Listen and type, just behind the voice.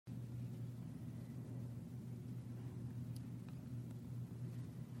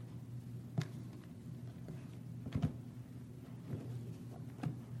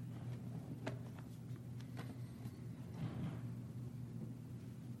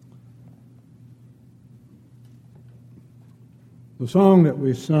The song that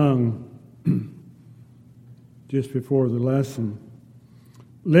we sung just before the lesson,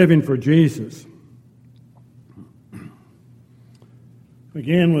 Living for Jesus,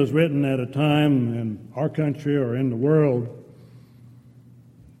 again was written at a time in our country or in the world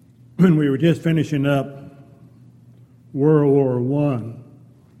when we were just finishing up World War I.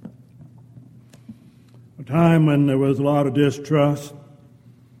 A time when there was a lot of distrust,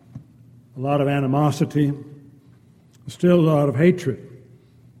 a lot of animosity, still a lot of hatred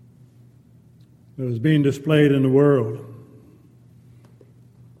that was being displayed in the world.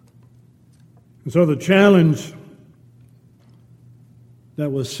 And so the challenge that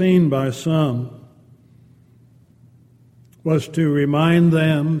was seen by some was to remind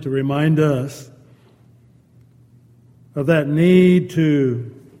them, to remind us of that need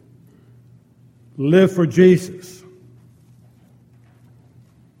to live for Jesus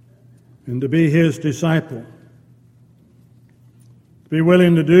and to be His disciple. Be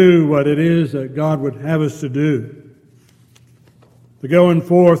willing to do what it is that God would have us to do. The going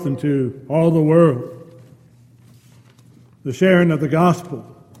forth into all the world. The sharing of the gospel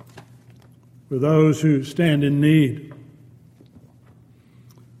with those who stand in need.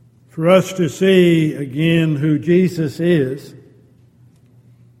 For us to see again who Jesus is,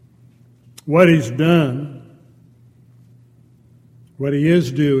 what He's done, what He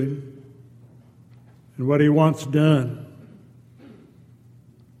is doing, and what He wants done.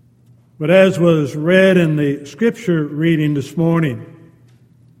 But as was read in the scripture reading this morning,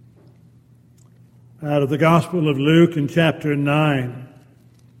 out of the Gospel of Luke in chapter 9,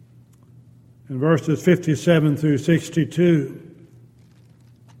 in verses 57 through 62,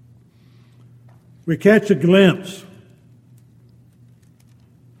 we catch a glimpse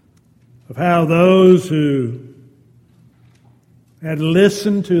of how those who had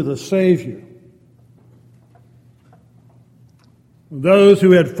listened to the Savior, those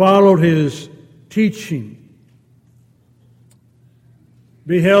who had followed His teaching,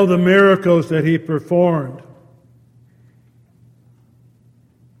 beheld the miracles that He performed,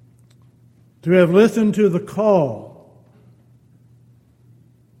 to have listened to the call,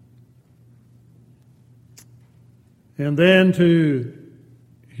 and then to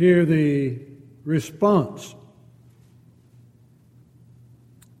hear the response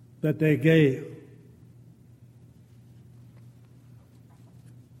that they gave.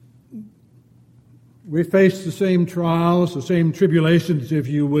 We face the same trials, the same tribulations, if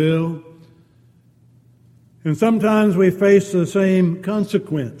you will. And sometimes we face the same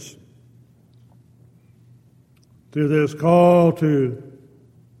consequence to this call to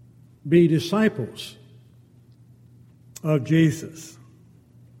be disciples of Jesus.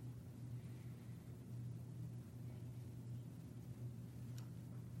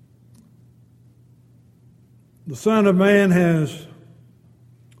 The Son of Man has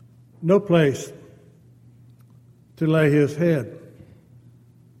no place to lay His head.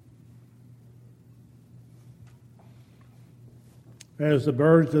 As the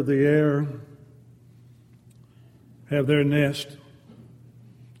birds of the air have their nest,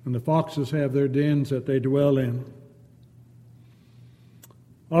 and the foxes have their dens that they dwell in,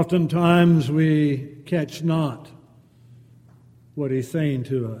 oftentimes we catch not what He's saying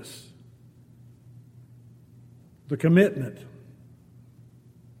to us. The commitment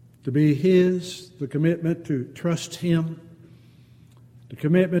to be His, the commitment to trust Him, the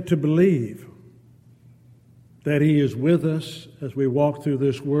commitment to believe that He is with us as we walk through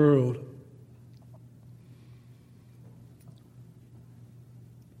this world.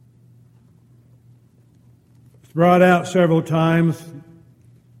 It's brought out several times,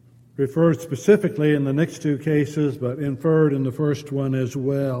 referred specifically in the next two cases, but inferred in the first one as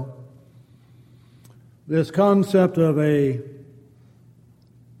well. This concept of a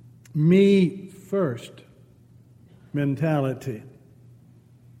me first mentality.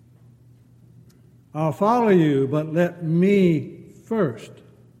 I'll follow you, but let me first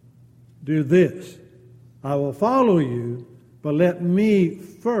do this. I will follow you, but let me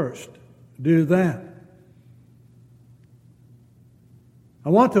first do that. I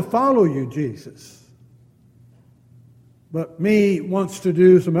want to follow you, Jesus, but me wants to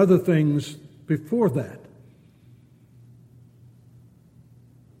do some other things before that.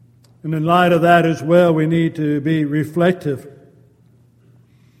 And in light of that as well, we need to be reflective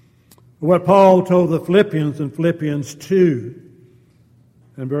of what Paul told the Philippians in Philippians 2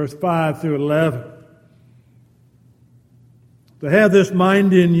 and verse 5 through 11. To have this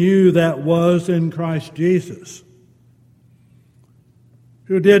mind in you that was in Christ Jesus,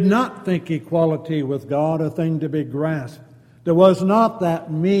 who did not think equality with God a thing to be grasped. There was not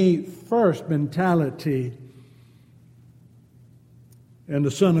that me first mentality and the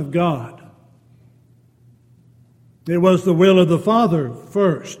Son of God. It was the will of the Father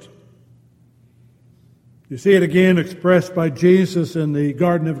first. You see it again expressed by Jesus in the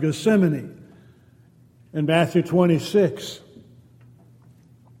Garden of Gethsemane in Matthew 26.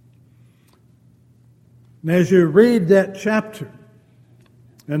 And as you read that chapter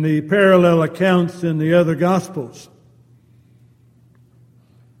and the parallel accounts in the other Gospels,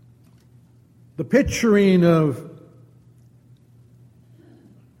 the picturing of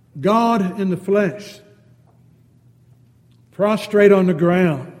God in the flesh, prostrate on the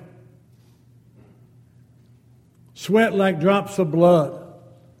ground, sweat like drops of blood,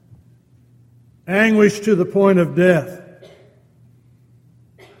 anguish to the point of death,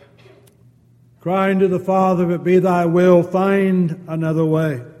 crying to the Father, "If it be thy will, find another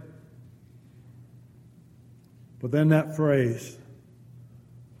way." But then that phrase,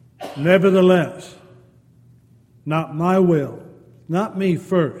 "Nevertheless, not my will," not me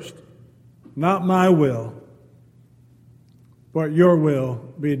first, not my will, but your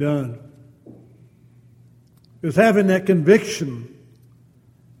will be done. Is having that conviction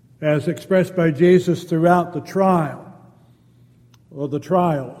as expressed by Jesus throughout the trial or the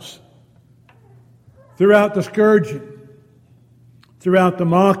trials, throughout the scourging, throughout the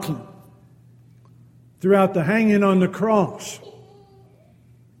mocking, throughout the hanging on the cross,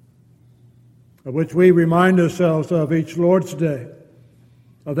 of which we remind ourselves of each Lord's Day,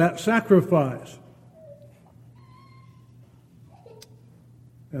 of that sacrifice.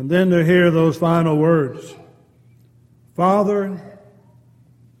 And then to hear those final words, "Father,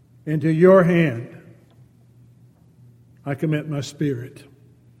 into your hand I commit my spirit."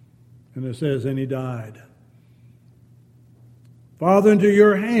 And it says, and he died. "Father, into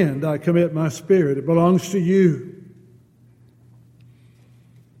your hand I commit my spirit." It belongs to you.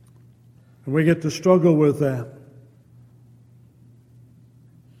 And we get to struggle with that.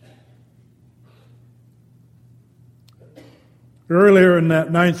 Earlier in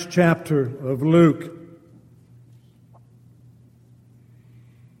that 9th chapter of Luke,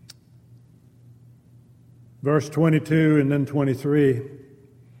 verse 22 and then 23,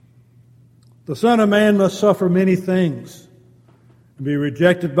 "The Son of Man must suffer many things and be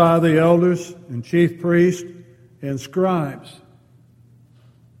rejected by the elders and chief priests and scribes."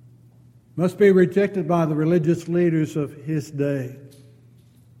 Must be rejected by the religious leaders of his day.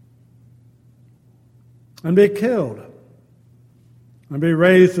 "And be killed, and be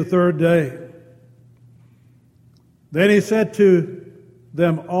raised the third day." Then he said to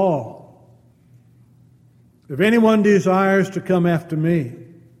them all, "If anyone desires to come after me,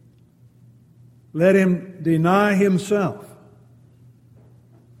 let him deny himself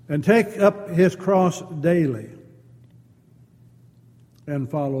and take up his cross daily and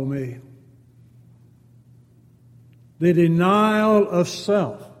follow me." The denial of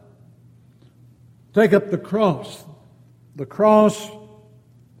self. Take up the cross. The cross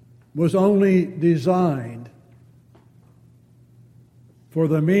was only designed for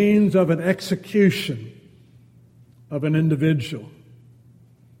the means of an execution of an individual.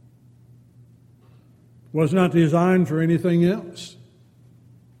 Was not designed for anything else.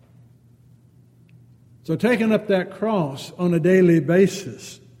 So taking up that cross on a daily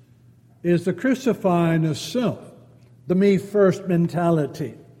basis is the crucifying of self, the me first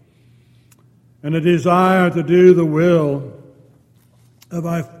mentality, and a desire to do the will of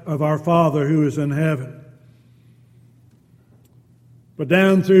our Father who is in heaven. But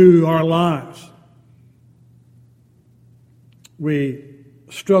down through our lives, we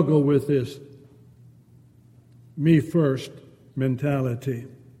struggle with this me first mentality.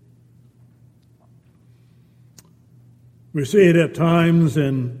 We see it at times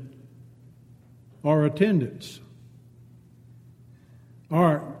in our attendance,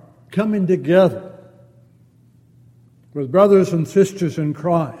 our coming together with brothers and sisters in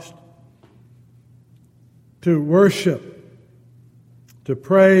Christ to worship, to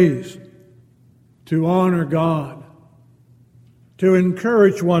praise, to honor God, to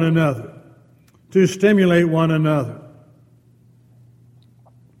encourage one another, to stimulate one another.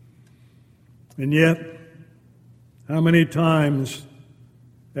 And yet, how many times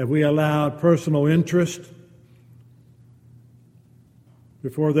have we allowed personal interest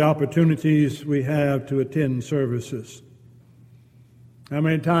before the opportunities we have to attend services? How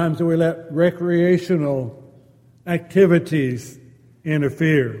many times do we let recreational activities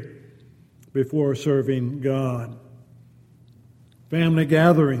interfere before serving God? Family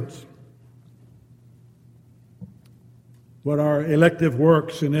gatherings, what our elective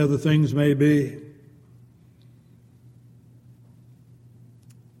works and other things may be.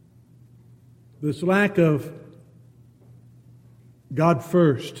 This lack of God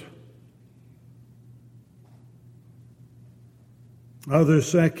first, others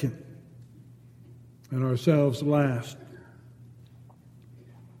second, and ourselves last,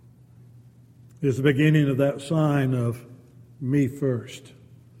 is the beginning of that sign of me first.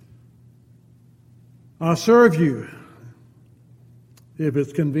 I'll serve you if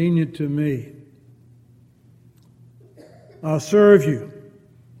it's convenient to me. I'll serve you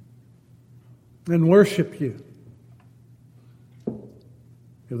and worship you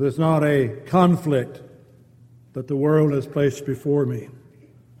if there's not a conflict that the world has placed before me.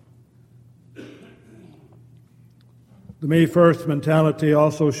 The me first mentality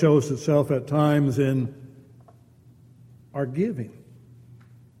also shows itself at times in our giving.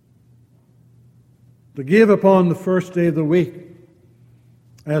 To give upon the first day of the week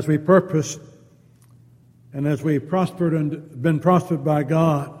as we purpose and as we prospered and been prospered by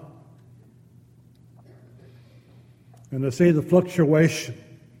God. And to see the fluctuation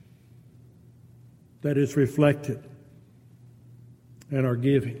that is reflected in our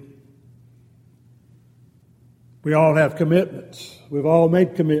giving. We all have commitments. We've all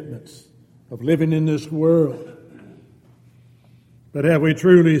made commitments of living in this world. But have we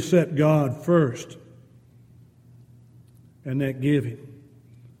truly set God first in that giving?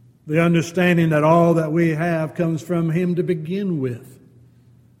 The understanding that all that we have comes from Him to begin with.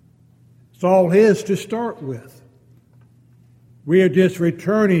 It's all His to start with. We are just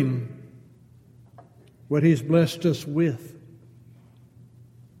returning what He's blessed us with.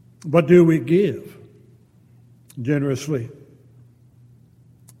 But do we give generously?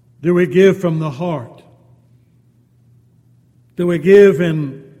 Do we give from the heart? Do we give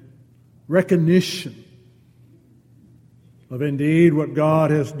in recognition of indeed what God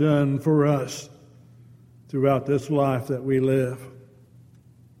has done for us throughout this life that we live?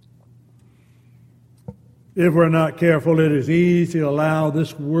 If we're not careful, it is easy to allow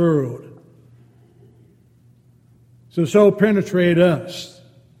this world to so penetrate us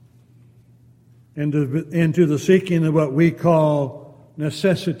into the seeking of what we call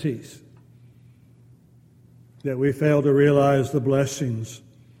necessities that we fail to realize the blessings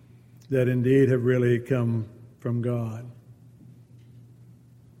that indeed have really come from God.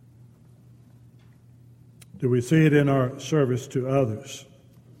 Do we see it in our service to others?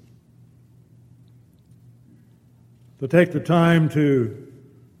 To take the time to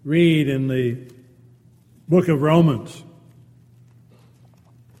read in the book of Romans.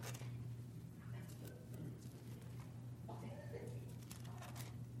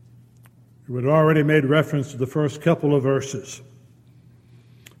 We'd already made reference to the first couple of verses.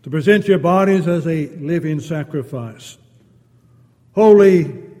 To present your bodies as a living sacrifice,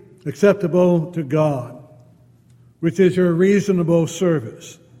 holy, acceptable to God, which is your reasonable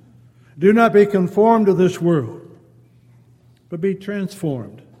service. Do not be conformed to this world, but be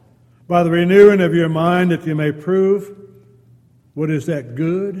transformed by the renewing of your mind, that you may prove what is that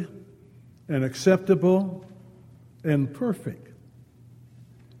good and acceptable and perfect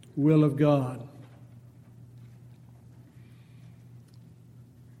will of God.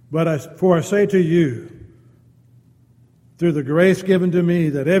 For I say to you, through the grace given to me,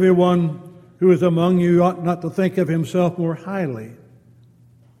 that everyone who is among you ought not to think of himself more highly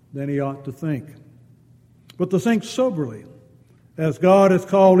than he ought to think, but to think soberly, as God has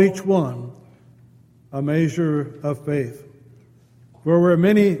called each one a measure of faith. For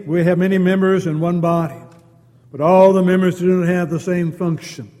we have many members in one body, but all the members do not have the same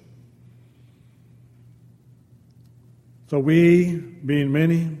function. So we, being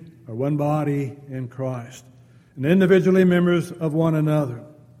many, are one body in Christ, and individually members of one another.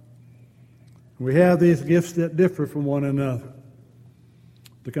 We have these gifts that differ from one another.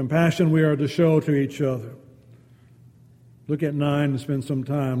 The compassion we are to show to each other. Look at 9 and spend some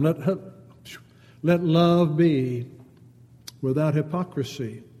time. Let love be without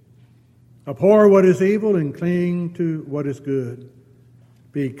hypocrisy. Abhor what is evil and cling to what is good.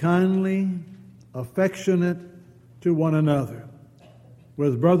 Be kindly, affectionate to one another,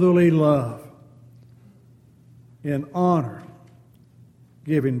 with brotherly love, in honor,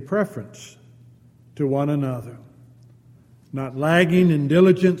 giving preference to one another, not lagging in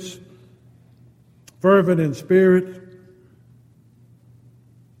diligence, fervent in spirit,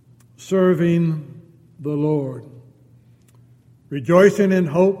 serving the Lord, rejoicing in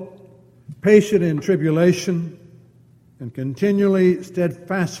hope, patient in tribulation, and continually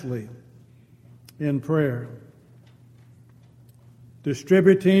steadfastly in prayer,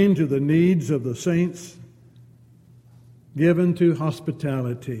 distributing to the needs of the saints, given to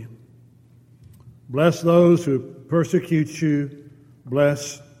hospitality. Bless those who persecute you,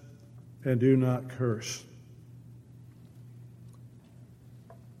 bless and do not curse.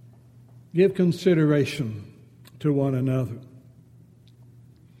 give consideration to one another.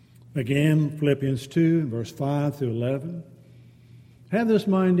 Again, Philippians 2, verse 5 through 11. Have this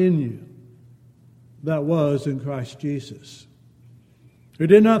mind in you that was in Christ Jesus, who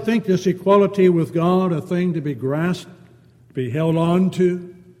did not think this equality with God a thing to be grasped, to be held on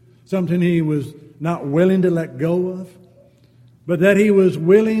to, something he was not willing to let go of, but that he was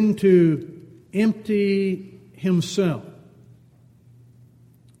willing to empty himself.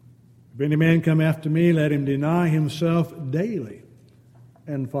 If any man come after me, let him deny himself daily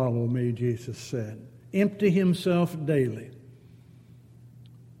and follow me, Jesus said. Empty himself daily.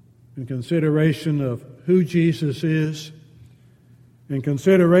 In consideration of who Jesus is, in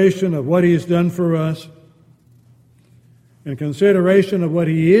consideration of what he's done for us, in consideration of what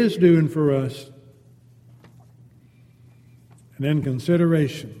he is doing for us, and in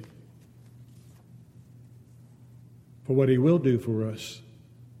consideration for what he will do for us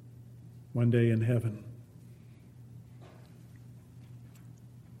one day in heaven.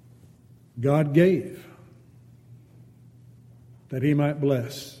 God gave that he might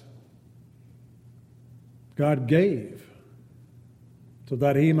bless. God gave so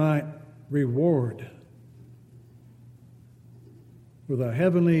that he might reward with a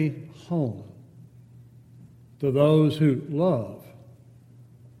heavenly home to those who love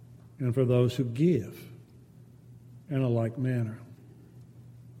and for those who give in a like manner.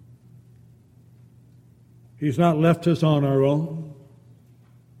 He's not left us on our own.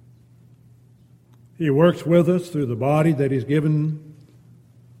 He works with us through the body that he's given.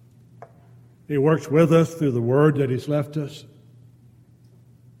 He works with us through the word that he's left us.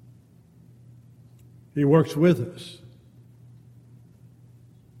 He works with us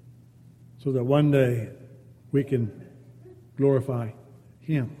so that one day we can glorify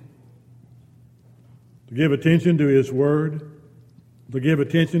him. To give attention to his word, to give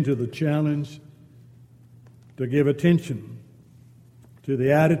attention to the challenge, to give attention to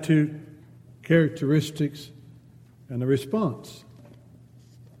the attitude, characteristics, and the response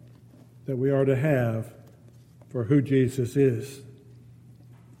that we are to have for who Jesus is.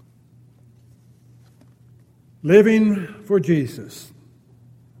 Living for Jesus.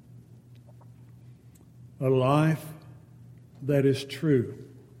 A life that is true.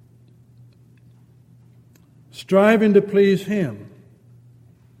 Striving to please him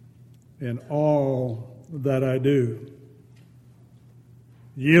in all that I do.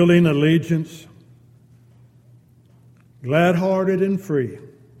 Yielding allegiance. Glad-hearted and free.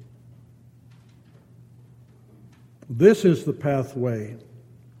 This is the pathway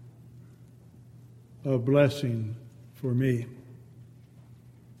of blessing for me.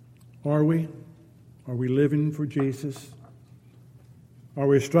 Are we? Are we living for Jesus? Are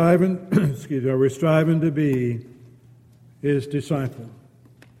we striving, are we striving to be his disciple?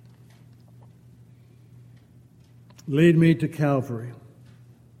 Lead me to Calvary.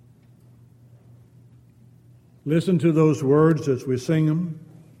 Listen to those words as we sing them,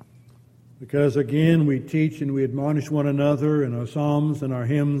 because again we teach and we admonish one another in our psalms and our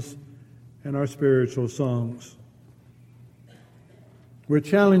hymns and our spiritual songs. We're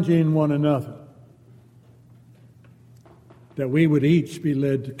challenging one another that we would each be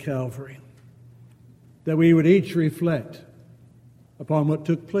led to Calvary, that we would each reflect upon what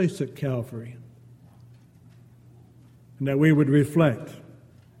took place at Calvary, and that we would reflect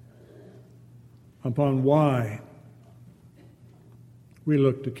upon why we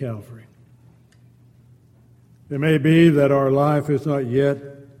look to Calvary. It may be that our life is not yet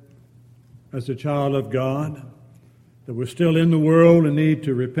as a child of God, that we're still in the world and need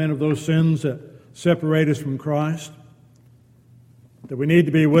to repent of those sins that separate us from Christ, that we need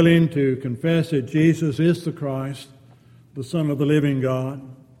to be willing to confess that Jesus is the Christ, the Son of the living God,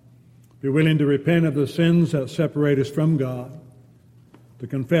 be willing to repent of the sins that separate us from God, to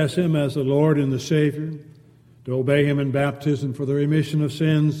confess him as the Lord and the Savior, to obey him in baptism for the remission of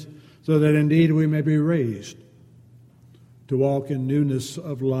sins, so that indeed we may be raised to walk in newness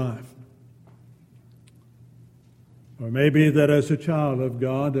of life. Or maybe that as a child of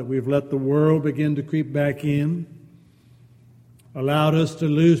God that we've let the world begin to creep back in, allowed us to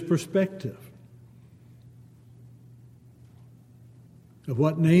lose perspective of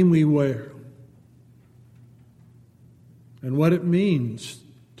what name we wear and what it means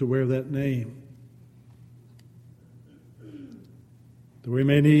to wear that name. That we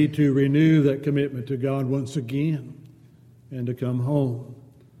may need to renew that commitment to God once again and to come home.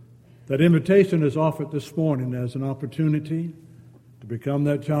 That invitation is offered this morning as an opportunity to become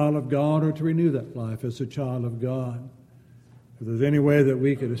that child of God or to renew that life as a child of God. If there's any way that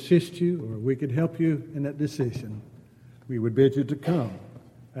we could assist you or we could help you in that decision, we would bid you to come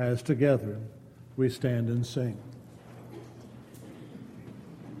as together we stand and sing.